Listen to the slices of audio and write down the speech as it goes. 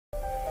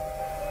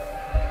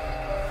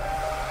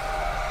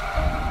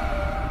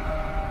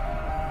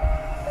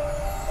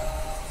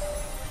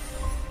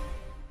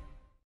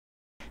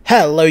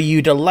Hello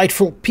you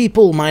delightful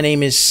people, my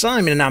name is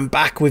Simon and I'm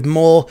back with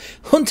more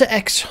Hunter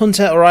x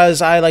Hunter, or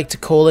as I like to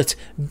call it,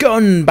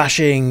 gun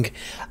bashing.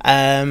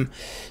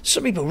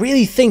 Some people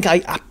really think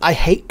I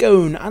hate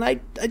Gon, and I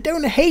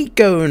don't hate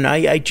Gon.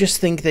 I just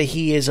think that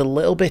he is a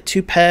little bit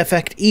too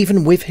perfect,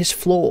 even with his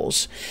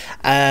flaws.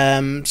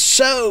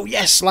 So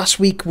yes, last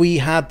week we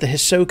had the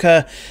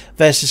Hisoka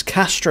versus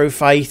Castro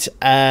fight,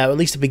 at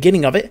least the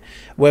beginning of it,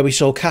 where we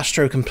saw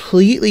Castro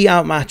completely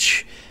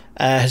outmatch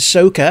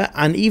Hisoka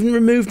and even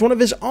removed one of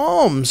his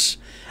arms,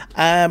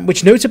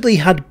 which notably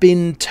had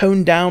been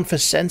toned down for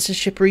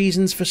censorship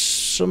reasons for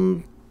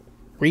some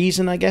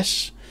reason, I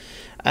guess,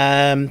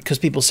 because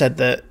people said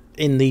that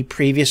in the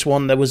previous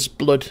one there was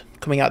blood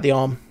coming out the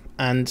arm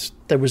and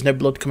there was no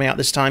blood coming out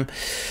this time.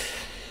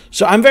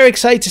 So I'm very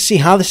excited to see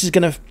how this is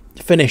going to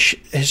finish.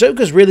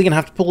 Hisoka's really going to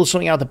have to pull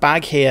something out of the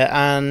bag here,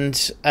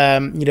 and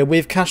you know,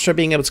 with Castro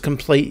being able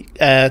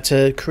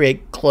to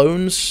create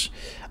clones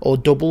or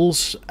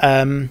doubles,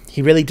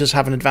 he really does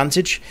have an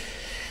advantage.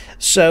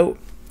 So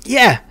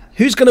yeah,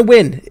 who's going to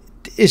win?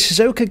 Is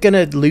Hisoka going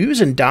to lose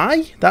and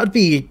die? That would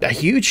be a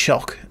huge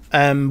shock.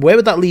 Where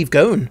would that leave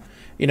Gon?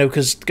 You know,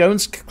 because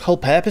Gon's whole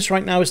purpose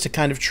right now is to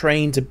kind of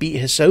train to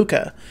beat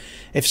Hisoka.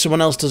 If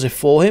someone else does it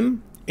for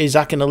him, is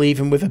that going to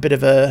leave him with a bit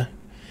of a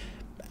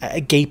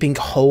gaping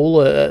hole,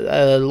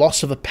 a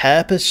loss of a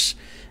purpose?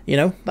 You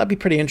know, that'd be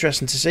pretty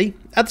interesting to see.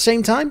 At the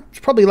same time,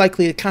 it's probably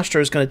likely that Castro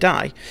is going to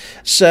die.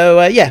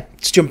 So yeah,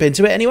 let's jump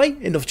into it anyway.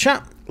 Enough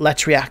chat,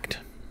 let's react.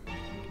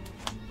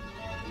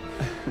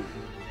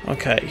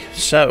 Okay,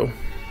 so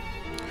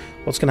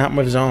what's going to happen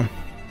with his arm?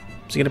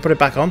 Is he going to put it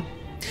back on?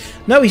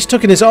 No, he's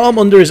tucking his arm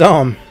under his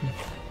arm.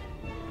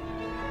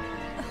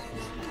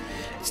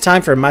 It's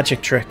time for a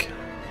magic trick.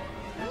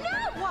 Now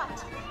what?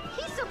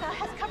 Hisoka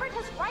has covered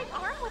his right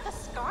arm with a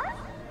scarf?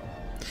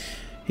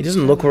 He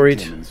doesn't look worried.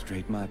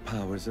 Demonstrate my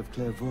powers of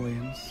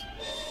clairvoyance.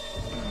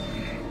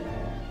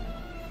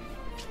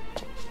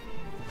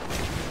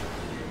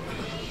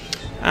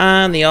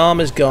 And the arm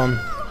is gone.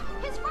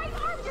 His right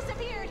arm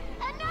disappeared,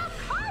 and now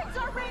cards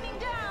are raining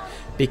down.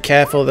 Be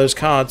careful of those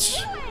cards.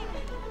 What are you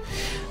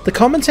doing? The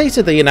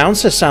commentator, the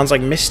announcer, sounds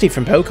like Misty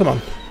from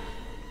Pokemon.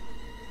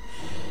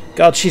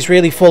 God, she's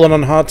really fallen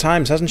on hard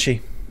times, hasn't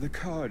she? The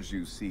cards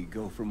you see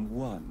go from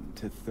 1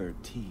 to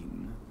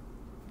 13.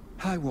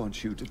 I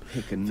want you to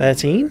pick a number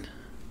 13?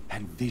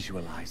 and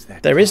visualize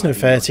that. There is no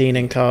card 13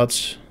 in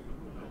cards.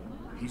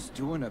 He's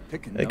doing a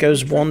pick a It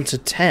goes 1 to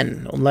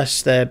 10,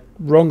 unless they're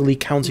wrongly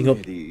counting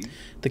up the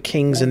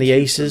kings and the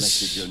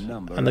aces,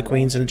 and the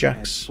queens and the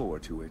jacks. 4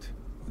 to it.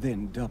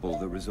 Then double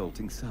the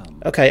resulting sum.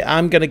 Okay,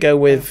 I'm going to go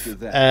with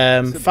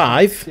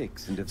 5.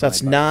 So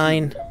that's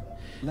 9.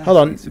 Hold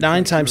on,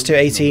 9 times 2,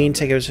 18.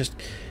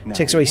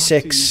 Takes away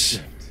 6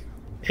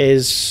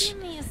 is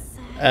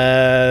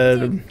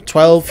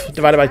 12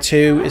 divided by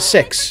 2 is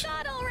 6.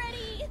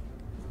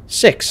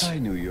 6. I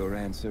knew your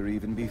answer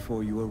even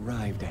before you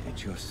arrived at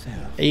it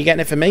yourself. Are you getting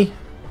it for me?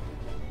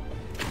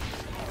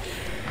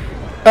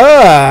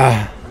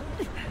 Ah!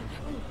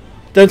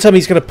 Don't tell me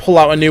he's going to pull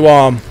out a new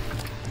arm.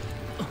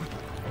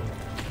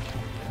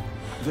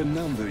 The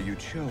number you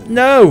chose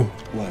No!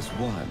 was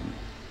 1.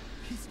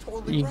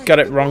 You got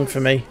it wrong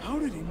for me. How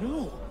did he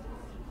know?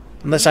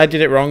 Unless I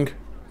did it wrong.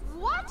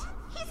 What?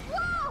 He's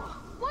low!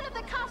 One of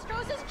the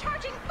Castros is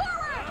charging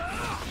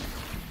forward!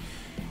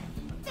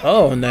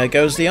 Oh, and there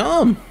goes the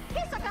arm.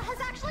 Hisoka has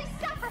actually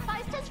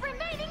sacrificed his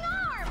remaining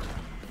arm!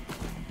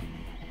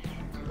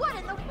 What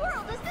in the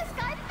world is this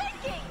guy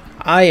thinking?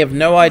 I have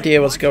no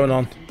idea what's going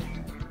on.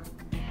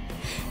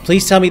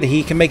 Please tell me that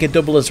he can make a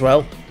double as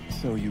well.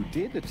 So you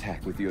did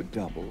attack with your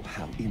double.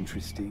 How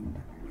interesting.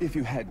 If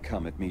you had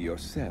come at me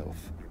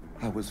yourself,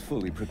 I was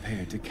fully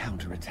prepared to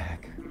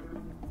counterattack.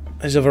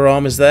 His other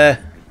arm is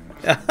there.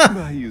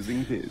 By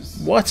using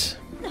this. What?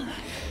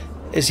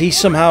 Is he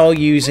somehow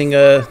using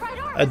a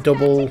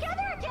double? Together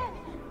again!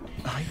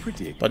 I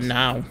predict But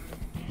now.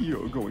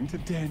 you're going to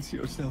dance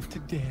yourself to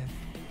death.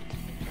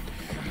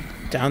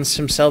 Dance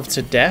himself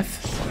to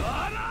death?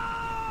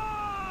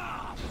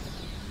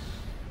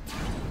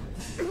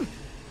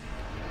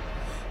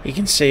 You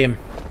can see him.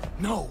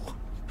 No.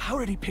 How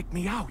did he pick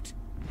me out?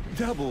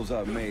 Doubles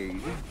are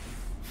made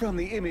from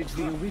the image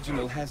the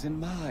original has in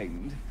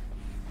mind,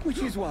 which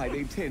is why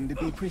they tend to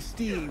be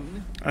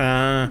pristine.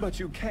 But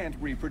you can't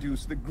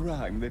reproduce the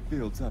grime that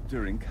builds up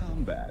during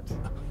combat.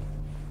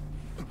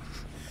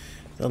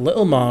 The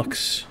little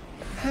marks.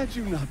 Had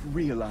you not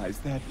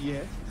realized that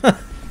yet?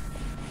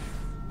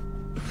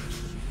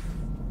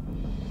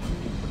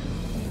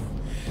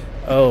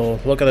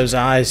 Oh, look at those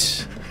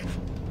eyes.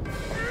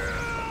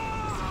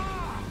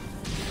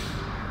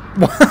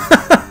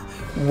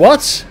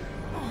 What?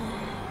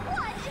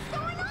 What is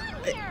going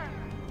on here?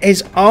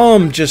 His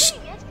arm just...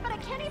 Saying it, but I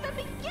can't even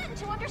begin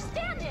to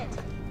understand it.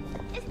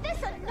 Is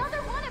this another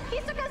one of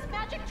Hisoka's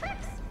magic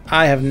tricks?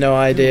 I have no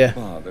idea.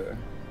 Don't bother.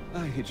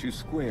 I hit you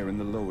square in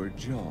the lower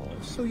jaw,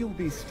 so you'll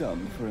be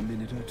stunned for a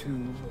minute or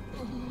two.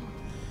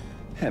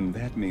 And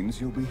that means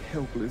you'll be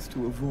helpless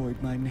to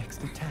avoid my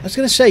next attack. I was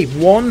going to say,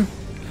 one...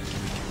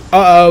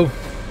 Uh-oh.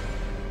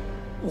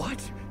 What?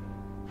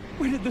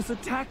 Where did this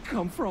attack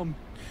come from?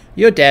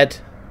 You're dead.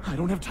 I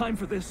don't have time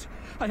for this.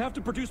 I have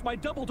to produce my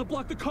double to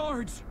block the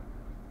cards.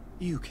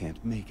 You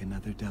can't make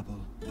another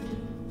double.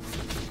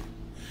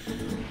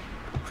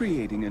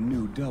 Creating a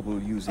new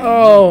double using...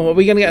 Oh, are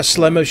we going to get a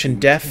slow motion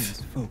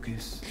death?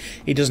 Focus.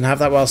 He doesn't have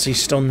that whilst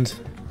he's stunned.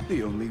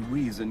 The only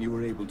reason you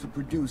were able to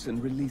produce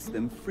and release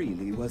them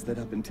freely was that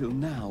up until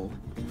now,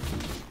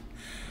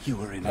 you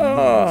were in a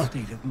normal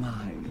state of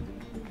mind.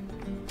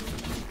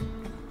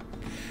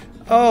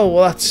 Oh,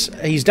 well that's...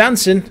 he's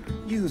dancing.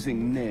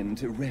 Using Nen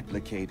to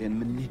replicate and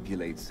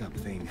manipulate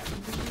something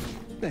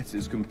that's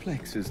as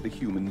complex as the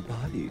human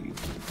body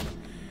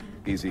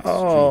is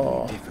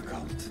extremely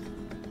difficult.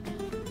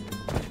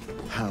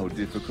 How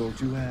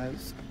difficult, you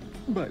ask?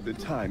 By the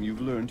time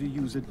you've learned to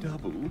use a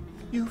double,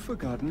 you've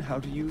forgotten how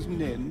to use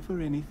Nen for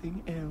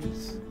anything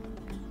else.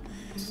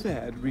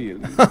 Sad,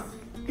 really.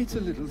 It's a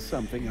little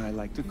something I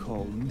like to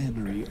call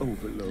memory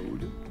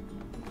overload.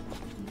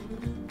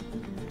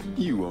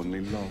 You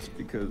only lost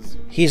because...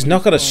 He's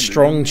not got a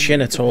strong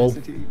chin at all.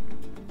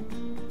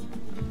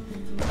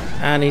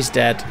 And he's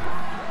dead.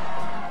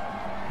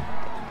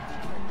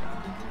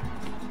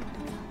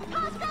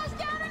 Castro's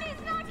down and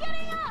he's not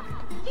getting up!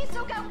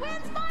 Hisoka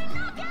wins by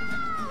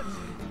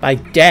knockout! By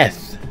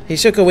death.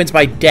 Hisoka wins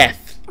by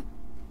death.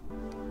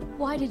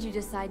 Why did you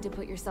decide to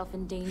put yourself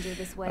in danger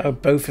this way? Oh,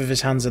 both of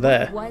his hands are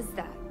there. What was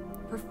that?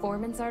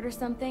 Performance art or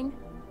something?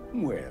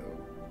 Well...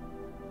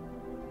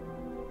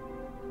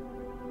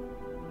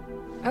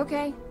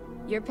 Okay,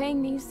 you're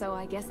paying me, so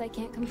I guess I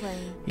can't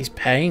complain. He's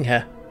paying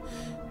her.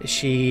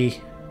 She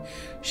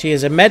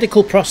is a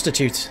medical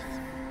prostitute.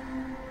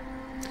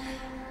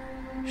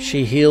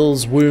 She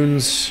heals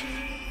wounds.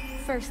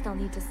 First, I'll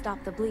need to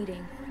stop the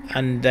bleeding.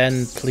 And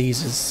then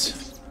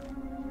pleases.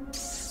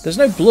 There's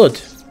no blood.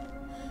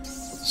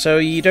 So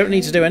you don't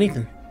need to do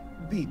anything.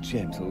 Be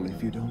gentle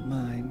if you don't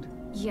mind.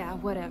 Yeah,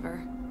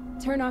 whatever.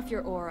 Turn off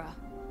your aura.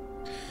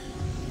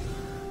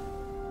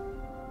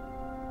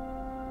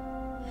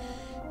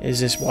 Is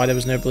this why there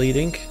was no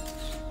bleeding?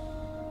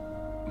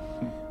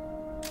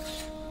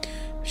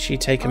 She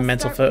taking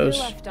mental I'll start with photos.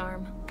 your left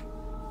arm.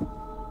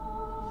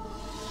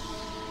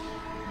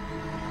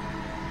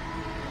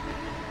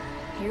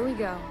 Here we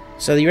go.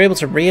 So you're able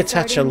to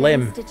reattach a Starting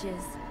limb. Nen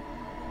stitches.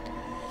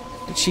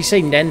 Did she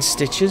say Nen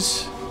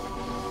stitches?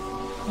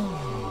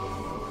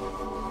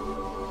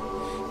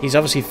 He's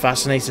obviously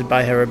fascinated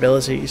by her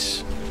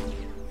abilities.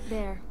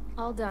 There,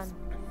 all done.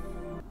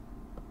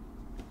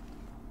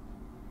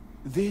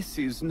 This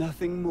is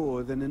nothing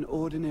more than an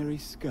ordinary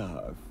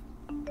scarf.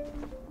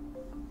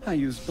 I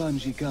use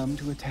bungee gum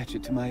to attach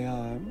it to my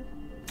arm,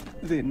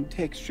 then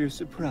texture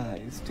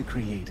surprise to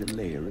create a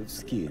layer of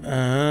skin.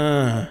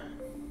 Ah.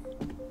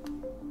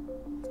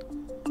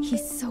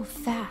 He's so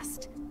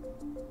fast.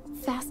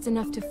 Fast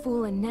enough to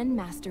fool a Nen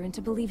master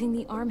into believing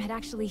the arm had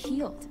actually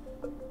healed,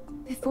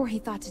 before he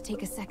thought to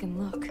take a second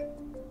look.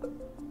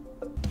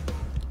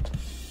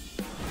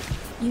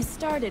 You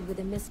started with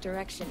a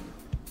misdirection,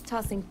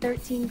 tossing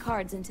 13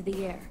 cards into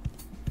the air.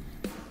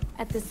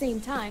 At the same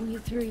time, you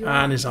threw your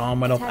And his arm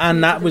went up. attaching And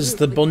it that to the was roof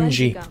the with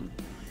bungee. gum,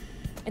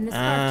 and the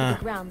scarf to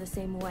the ground the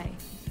same way.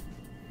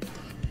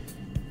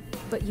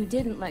 But you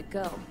didn't let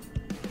go.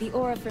 The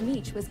aura from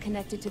each was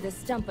connected to the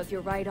stump of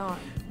your right arm.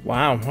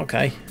 Wow,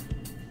 okay.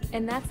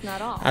 And that's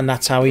not all. And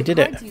that's how he did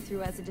The it. cards you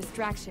threw as a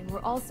distraction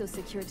were also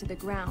secured to the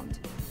ground.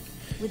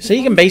 With So the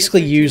you can ends of the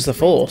basically use the 13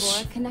 strands of Force.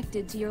 aura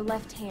connected to your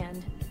left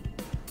hand.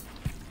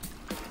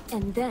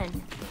 And then,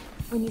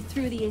 when you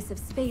threw the ace of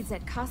spades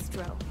at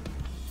Castro,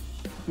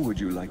 Would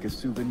you like a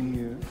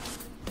souvenir?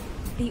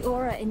 the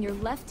aura in your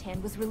left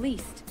hand was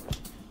released.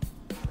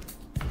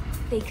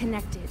 They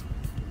connected.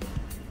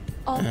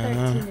 All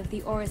 13 of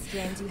the aura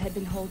strands you had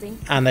been holding.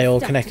 And they all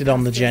stuck to connected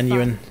on the Castro's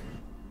genuine. body.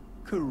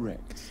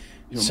 Correct.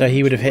 You're So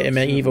he would have hit him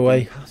much more either observant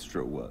way. than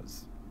Castro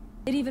was.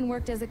 It even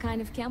worked as a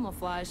kind of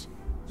camouflage.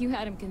 You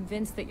had him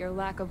convinced that your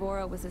lack of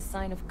aura was a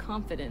sign of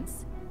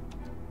confidence.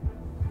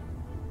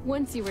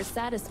 Once you were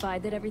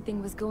satisfied that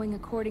everything was going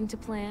according to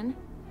plan,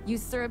 you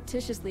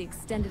surreptitiously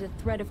extended a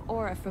thread of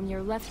aura from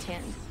your left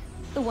hand,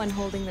 the one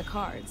holding the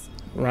cards,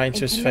 Right and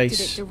into his connected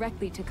face. it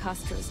directly to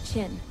Castro's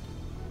chin.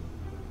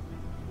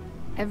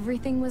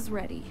 Everything was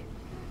ready.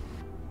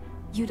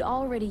 You'd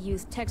already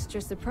used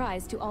texture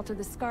surprise to alter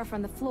the scarf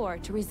on the floor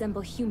to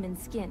resemble human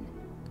skin.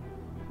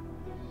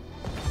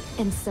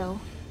 And so,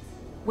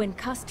 when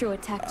Castro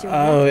attacked your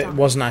Oh, left it arm,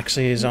 wasn't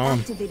actually his you arm.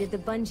 activated the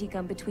bungee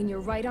gum between your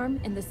right arm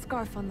and the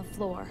scarf on the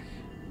floor.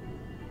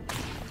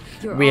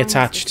 Your arm was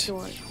Reattached.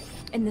 restored,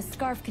 and the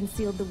scarf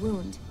concealed the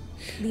wound,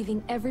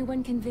 leaving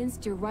everyone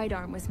convinced your right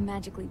arm was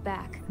magically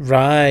back.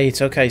 Right,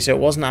 okay, so it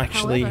wasn't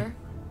actually... However,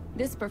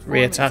 this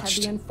performance had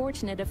reattached. the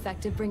unfortunate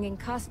effect of bringing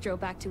Castro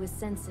back to his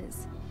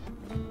senses.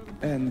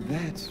 And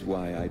that's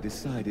why I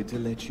decided to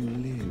let you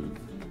live.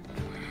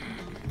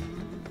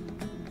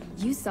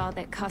 You saw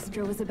that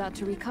Castro was about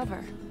to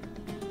recover.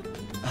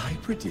 I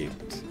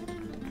predict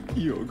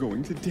you're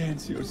going to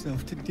dance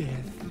yourself to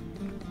death.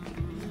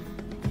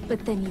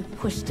 But then you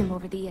pushed him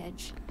over the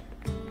edge.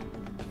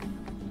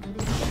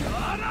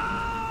 Shut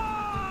up!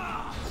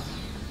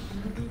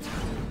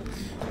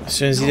 As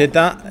soon as he did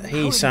that,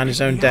 he signed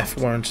his own death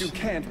warrant. You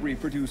can't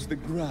reproduce the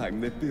grime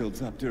that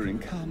builds up during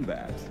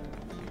combat.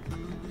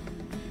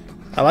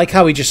 I like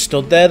how he just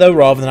stood there, though,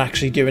 rather than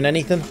actually doing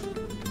anything.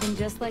 And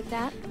just like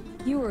that,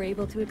 you were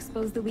able to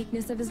expose the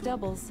weakness of his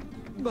doubles.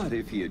 But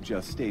if he had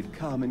just stayed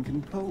calm and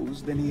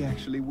composed, then he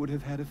actually would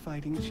have had a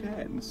fighting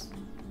chance.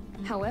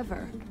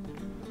 However,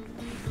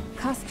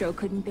 Castro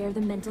couldn't bear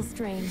the mental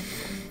strain.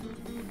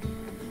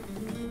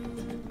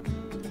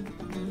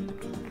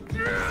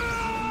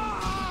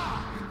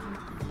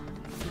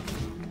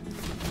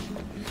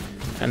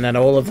 And then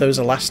all of those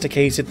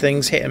elasticated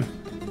things hit him.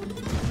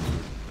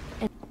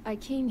 And I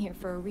came here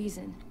for a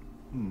reason.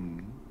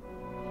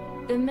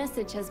 The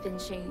message has been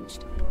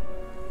changed.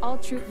 All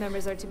troop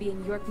members are to be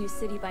in York New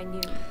City by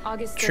noon,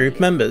 August 30th. Troop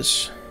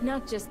members?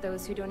 Not just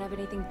those who don't have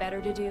anything better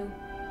to do.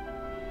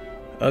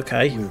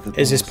 Okay.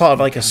 Is this part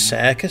of like a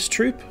circus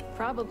troupe?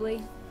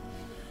 Probably.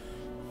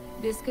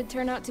 This could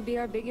turn out to be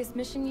our biggest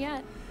mission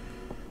yet.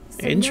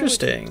 So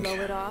Interesting. know if you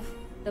blow it off,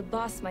 the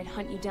boss might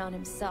hunt you down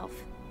himself.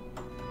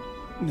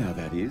 Now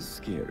that is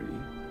scary.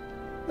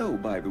 Oh,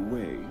 by the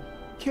way,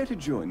 care to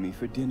join me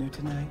for dinner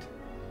tonight?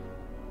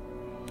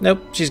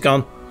 Nope, she's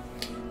gone.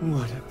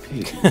 What a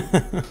pity.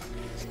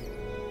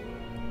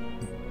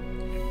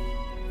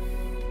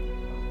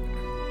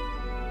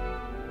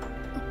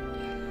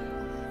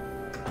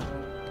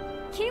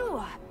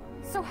 Killua!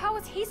 So how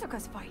was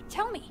Hisoka's fight?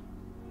 Tell me.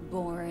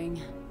 Boring.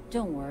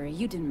 Don't worry,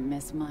 you didn't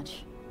miss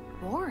much.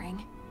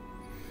 Boring?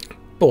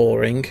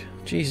 Boring.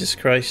 Jesus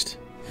Christ.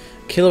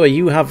 Killua,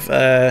 you have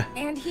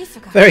And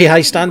Hisoka. very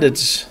high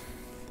standards.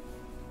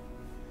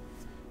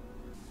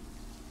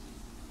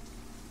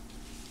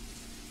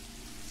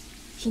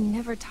 He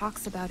never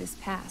talks about his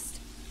past.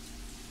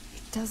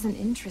 It doesn't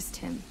interest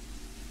him.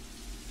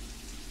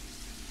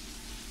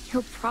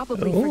 He'll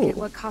probably forget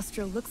what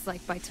Castro looks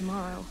like by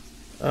tomorrow.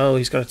 Oh,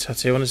 he's got a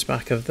tattoo on his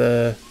back of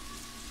the...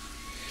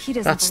 He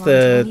doesn't That's belong to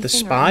the anything or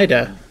spider.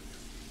 anyone.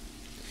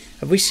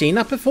 Have we seen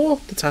that before?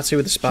 The tattoo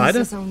with the spider?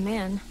 He's his own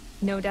man,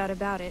 no doubt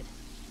about it.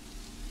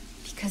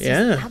 Because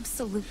Yeah. he's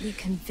absolutely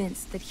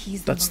convinced that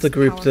he's That's the the most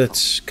group powerful. that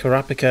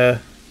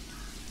Kurapika...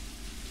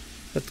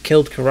 that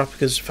killed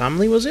Kurapika's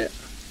family, was it?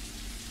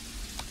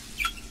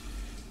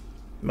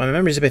 My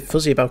memory's a bit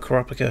fuzzy about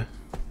Kurapika.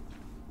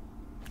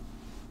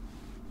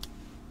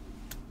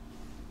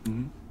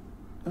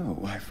 Oh,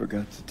 I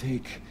forgot to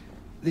take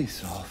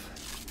this off.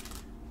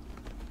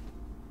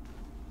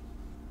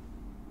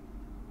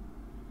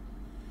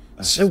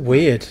 So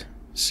weird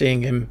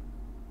seeing him.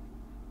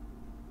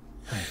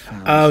 I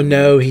found Oh some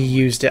no, he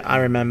used it, I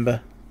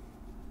remember.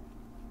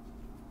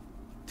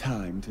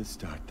 time to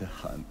start the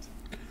hunt.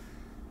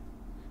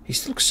 He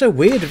still looks so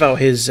weird without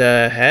his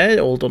hair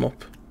all done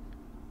up.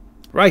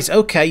 Right,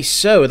 okay,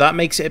 so that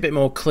makes it a bit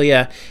more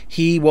clear.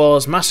 He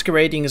was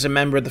masquerading as a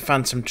member of the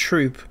Phantom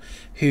Troop,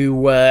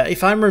 who,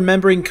 if I'm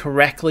remembering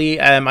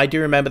correctly, I do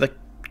remember that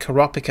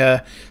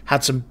Kurapika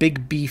had some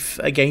big beef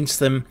against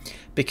them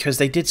because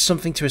they did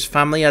something to his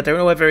family. I don't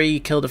know whether they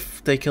killed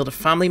a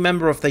family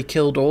member or if they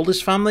killed all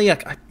his family.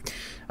 I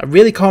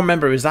really can't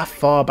remember. It was that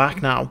far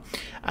back now.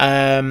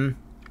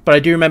 But I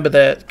do remember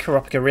that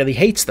Kurapika really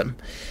hates them.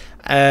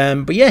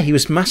 But yeah, he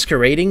was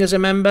masquerading as a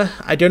member.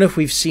 I don't know if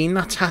we've seen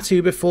that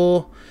tattoo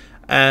before.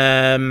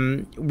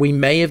 We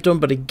may have done,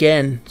 but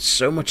again,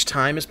 so much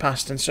time has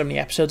passed and so many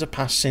episodes have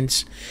passed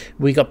since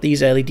we got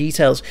these early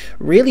details.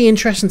 Really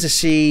interesting to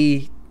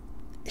see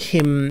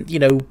him, you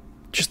know,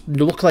 just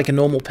look like a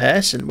normal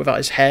person without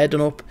his hair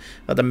done up,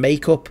 or the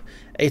makeup.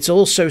 It's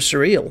all so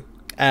surreal.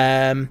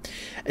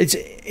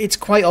 It's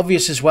quite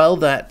obvious as well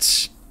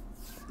that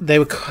they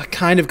were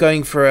kind of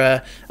going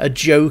for a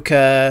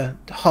Joker,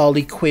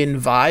 Harley Quinn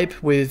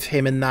vibe with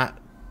him and that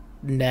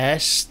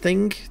nurse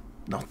thing.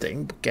 Not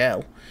thing, but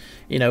girl.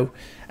 You know,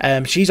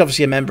 she's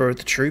obviously a member of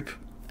the troop.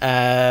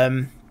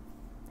 But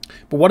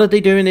what are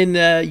they doing in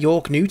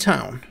York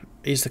Newtown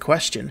is the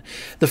question.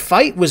 The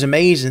fight was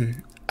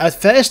amazing. At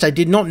first, I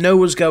did not know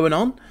what was going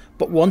on,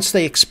 but once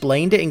they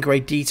explained it in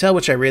great detail,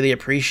 which I really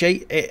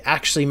appreciate, it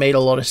actually made a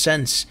lot of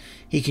sense.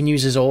 He can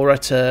use his aura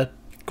to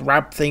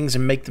grab things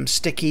and make them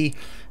sticky.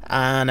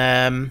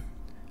 And,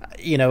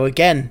 you know,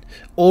 again,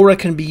 aura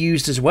can be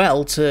used as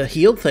well to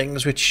heal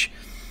things, which,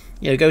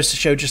 you know, goes to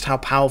show just how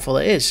powerful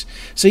it is.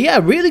 So, yeah,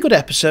 really good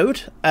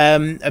episode.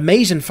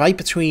 Amazing fight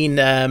between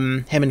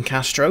him and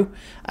Castro.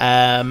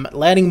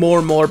 Learning more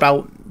and more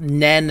about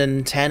Nen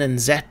and Ten and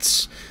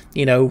Zets,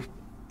 you know,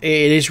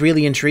 it is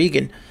really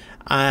intriguing.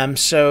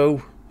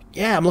 So,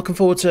 yeah, I'm looking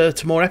forward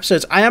to more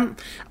episodes. I'm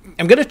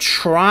going to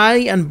try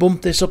and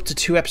bump this up to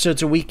 2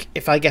 episodes a week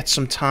if I get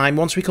some time.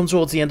 Once we come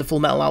towards the end of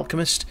Full Metal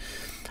Alchemist,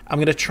 I'm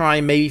going to try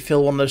and maybe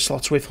fill one of those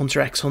slots with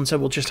Hunter x Hunter.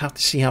 We'll just have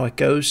to see how it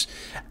goes.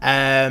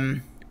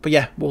 But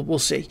yeah, we'll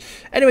see.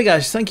 Anyway,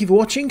 guys, thank you for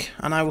watching,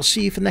 and I will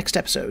see you for the next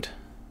episode.